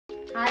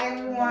Hi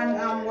everyone,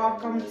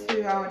 welcome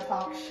to our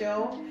talk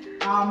show.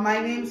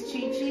 My name's Chi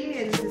Chi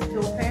and this is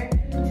Tope.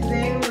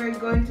 Today we're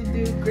going to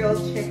do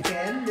grilled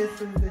chicken. This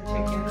is the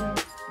chicken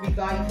you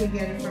can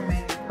get it from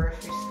any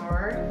grocery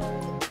store.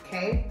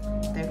 Okay,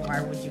 then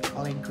why would you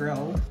call it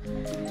grilled?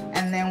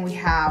 And then we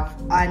have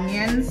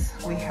onions,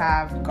 we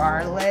have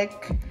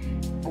garlic,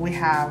 we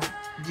have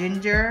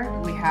ginger,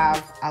 we have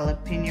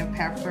jalapeno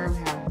pepper, we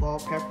have bell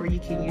pepper. You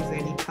can use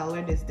any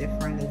color that's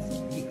different.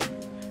 It's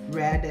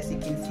red, as you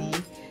can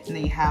see. And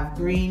then you have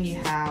green, you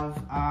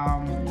have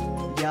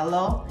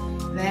yellow.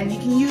 Then you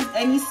can use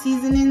any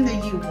seasoning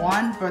that you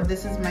want, but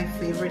this is my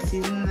favorite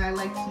seasoning that I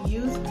like to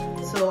use.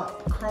 So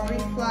curry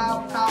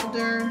flour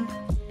powder,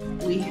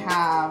 we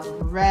have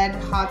red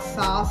hot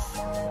sauce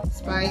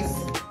spice,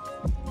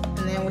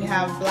 and then we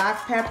have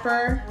black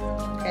pepper,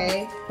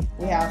 okay?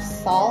 We have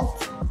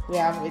salt, we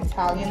have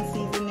Italian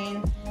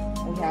seasoning,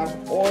 we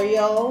have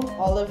oil,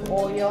 olive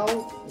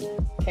oil,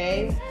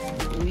 okay?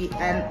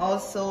 And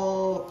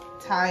also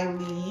Thai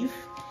leaf,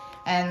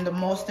 and the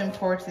most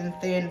important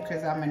thing,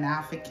 because I'm an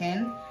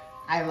African,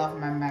 I love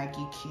my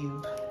Maggi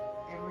cube.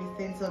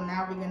 Everything. So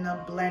now we're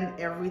gonna blend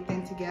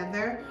everything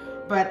together.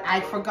 But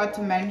I forgot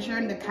to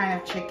mention the kind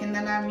of chicken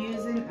that I'm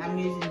using. I'm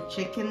using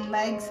chicken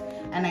legs,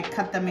 and I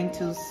cut them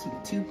into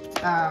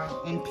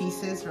in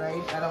pieces,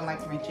 right? I don't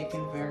like my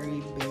chicken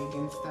very big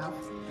and stuff.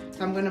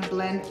 So I'm gonna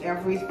blend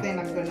everything.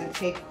 I'm gonna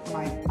take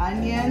my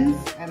onions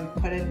and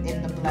put it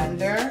in the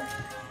blender.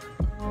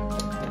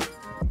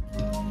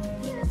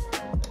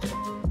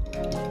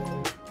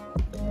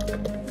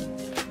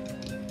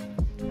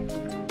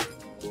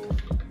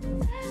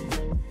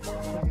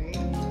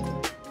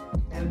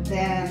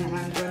 Then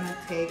I'm gonna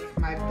take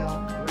my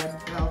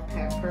red bell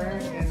pepper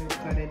and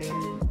put it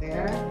in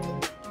there.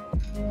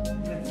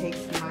 I'm gonna take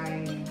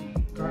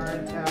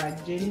my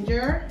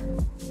ginger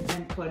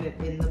and put it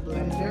in the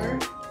blender.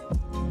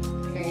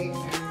 Okay,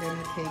 I'm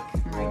gonna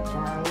take my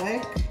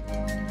garlic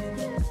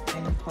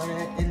and put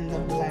it in the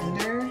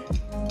blender,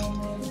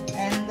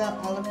 and the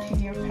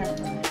jalapeno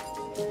pepper.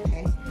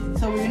 Okay,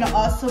 so we're gonna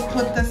also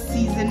put the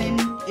seasoning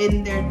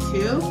in there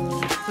too.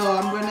 So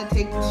I'm gonna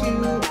take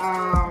two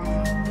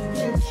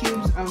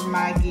cubes of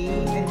Maggi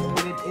and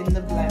put it in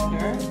the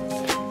blender.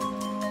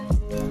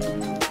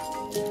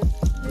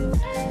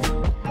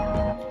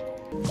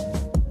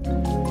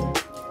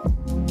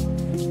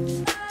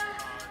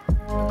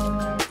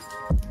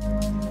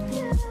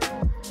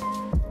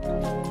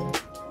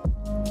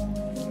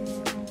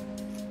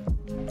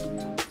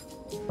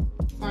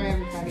 Sorry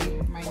everybody,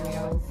 my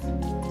nails.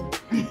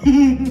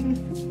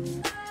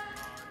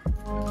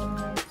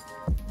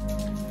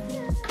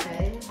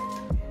 Okay.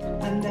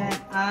 And then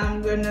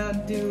I'm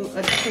gonna do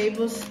a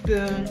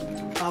tablespoon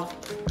of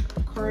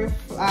curry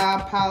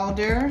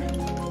powder.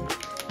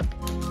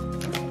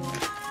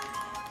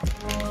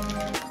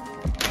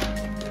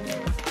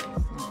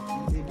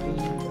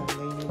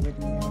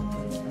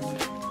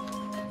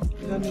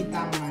 You don't need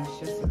that much,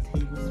 just a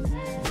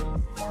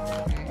tablespoon.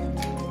 Okay.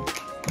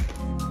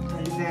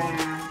 And then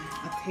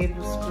a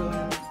tablespoon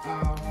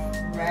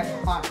of red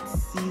hot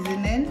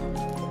seasoning.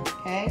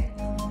 Okay.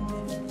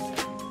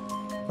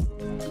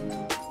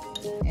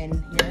 In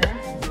here.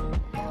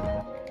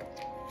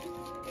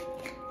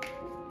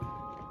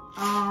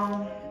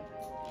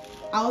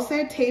 I'll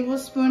say a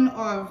tablespoon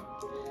of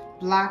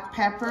black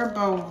pepper,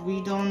 but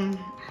we don't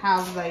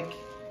have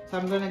so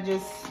I'm gonna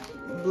just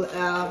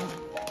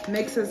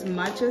mix as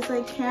much as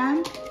I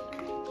can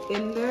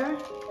in there,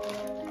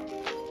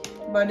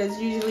 but it's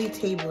usually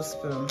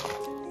tablespoon.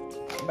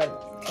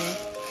 Okay.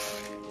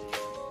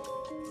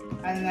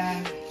 And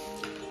then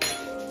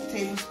a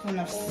tablespoon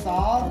of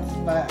salt,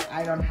 but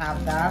I don't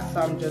have that,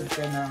 so I'm just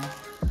gonna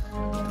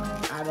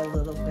add a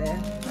little bit.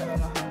 I don't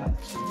know how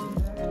much.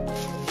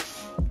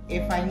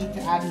 If I need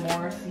to add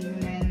more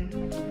seasoning,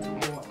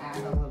 I will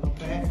add a little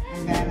bit.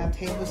 And then a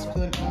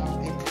tablespoon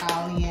of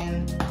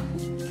Italian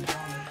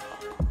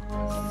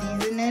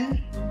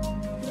seasoning.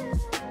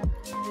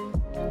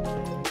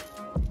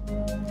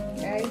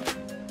 Okay.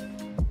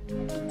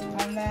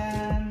 And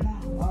then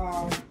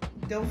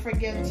don't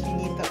forget you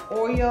need the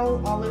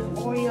oil, olive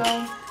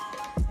oil,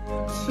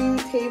 2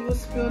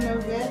 tablespoons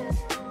of it.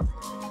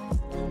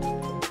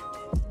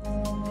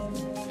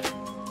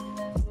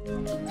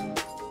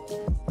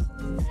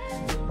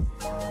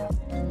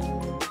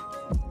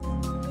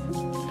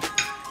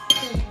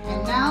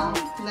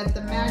 Let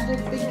the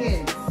magic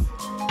begin.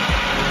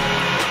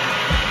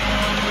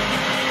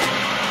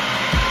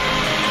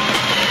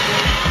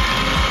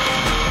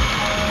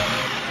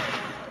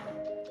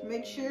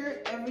 Make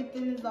sure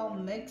everything is all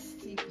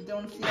mixed. You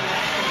don't see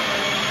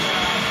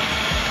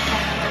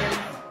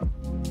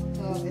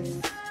so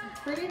it's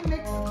pretty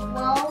mixed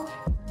well.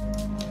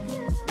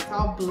 It's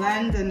all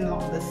blend and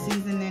the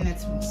seasoning, it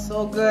smells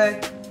so good.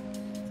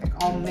 It's like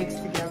all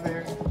mixed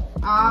together.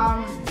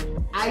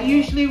 I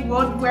usually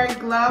would wear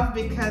gloves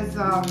because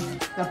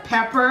the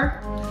pepper,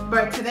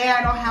 but today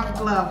I don't have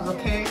gloves,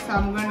 okay? So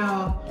I'm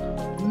gonna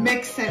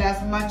mix it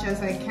as much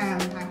as I can.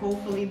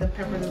 Hopefully the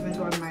pepper doesn't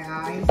go in my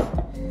eyes.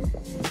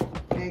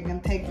 Okay, I'm gonna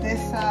take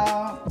this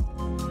out.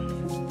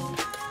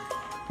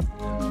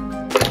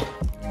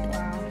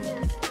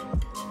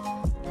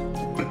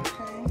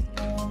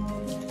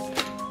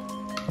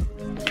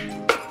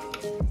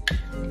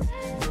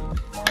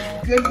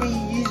 good when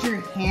you use your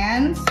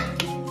hands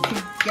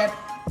to get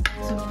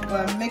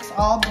to mix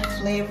all the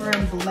flavor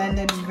and blend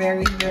it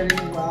very, very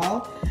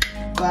well.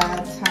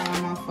 But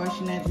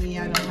unfortunately,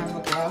 I don't have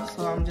a glove,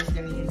 so I'm just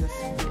gonna use a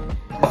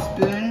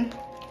spoon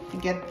to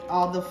get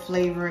all the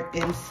flavor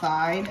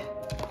inside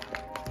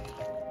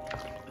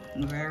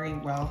very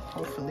well.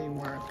 Hopefully it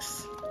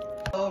works.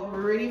 So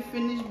we're already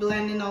finished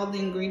blending all the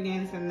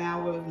ingredients, and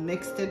now we've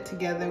mixed it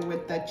together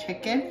with the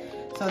chicken.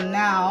 So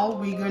now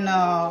we're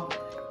gonna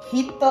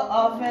heat the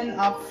oven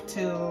up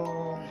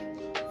to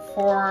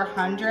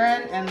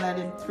 400 and let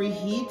it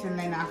preheat, and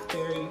then after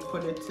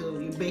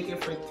you bake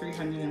it for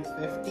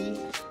 350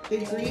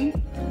 degrees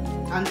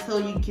until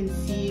you can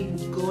see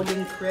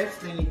golden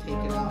crisp, then you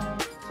take it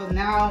out. So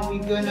now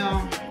we're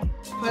gonna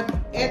put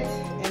it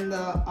in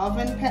the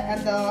oven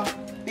pan, the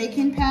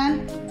baking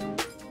pan.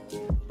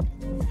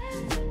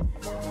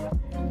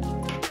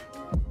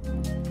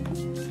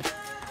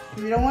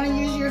 If you don't want to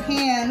use your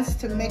hands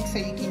to mix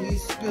it, you can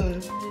use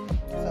spoons.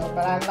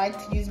 But I like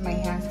to use my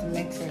hands to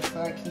mix it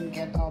so I can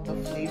get all the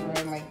flavor.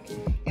 And like,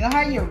 you know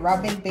how you're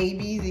rubbing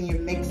babies and you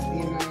mix,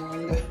 you know,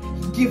 when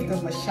you give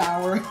them a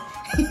shower.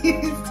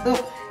 So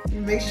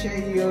you make sure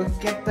you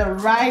get the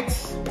right,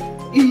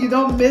 you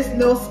don't miss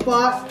no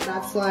spot.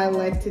 That's why I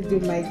like to do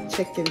my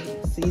chicken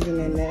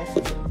seasoning there.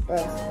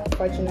 But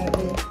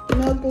unfortunately,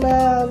 no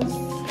gloves.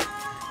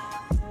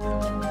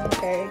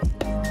 Okay.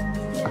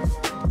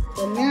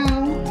 So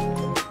now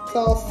it's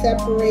all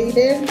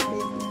separated.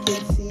 You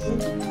can see.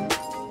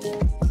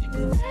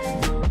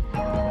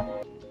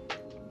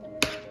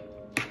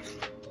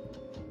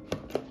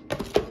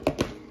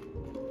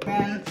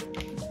 And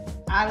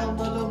add a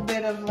little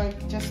bit of,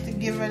 like, just to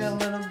give it a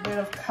little bit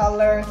of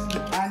color,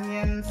 some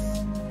onions.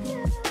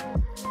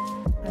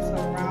 Just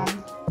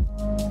around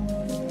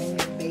and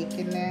you're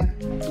baking it.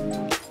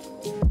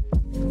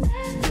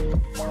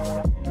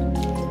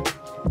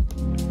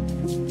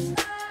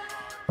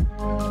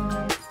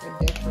 The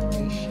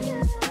decoration,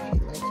 if you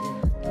like it.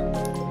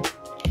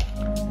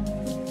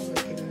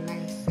 Looking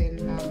nice and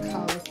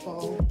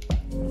colorful.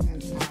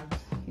 And add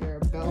your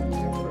bell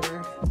pepper.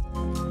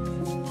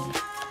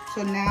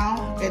 So now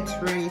it's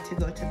ready to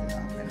go to the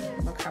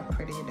oven. Look how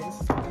pretty it is.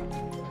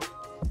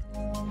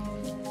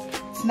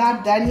 It's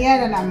not done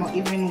yet, and I don't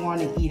even want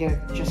to eat it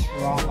just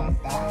raw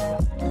like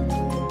that.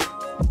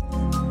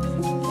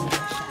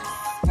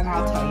 And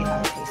I'll tell you how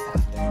it tastes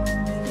after.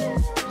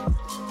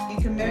 You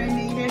can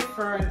marinate it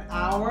for an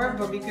hour,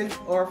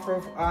 or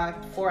for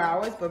 4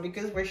 hours, but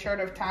because we're short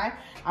of time,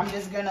 I'm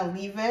just gonna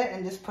leave it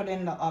and just put it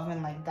in the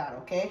oven like that,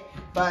 okay?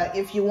 But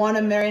if you want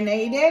to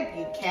marinate it,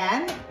 you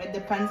can. It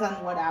depends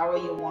on what hour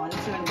you want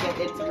to and get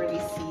it really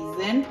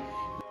seasoned.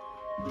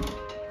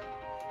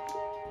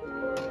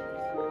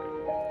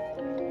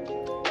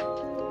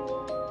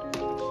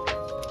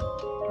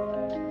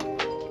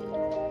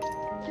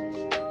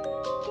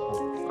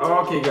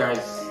 Okay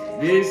guys,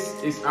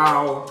 this is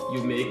how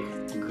you make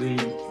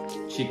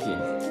grilled chicken.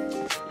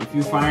 If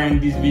you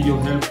find this video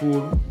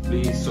helpful,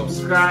 please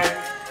subscribe,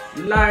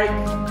 like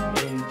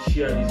and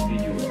share this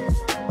video.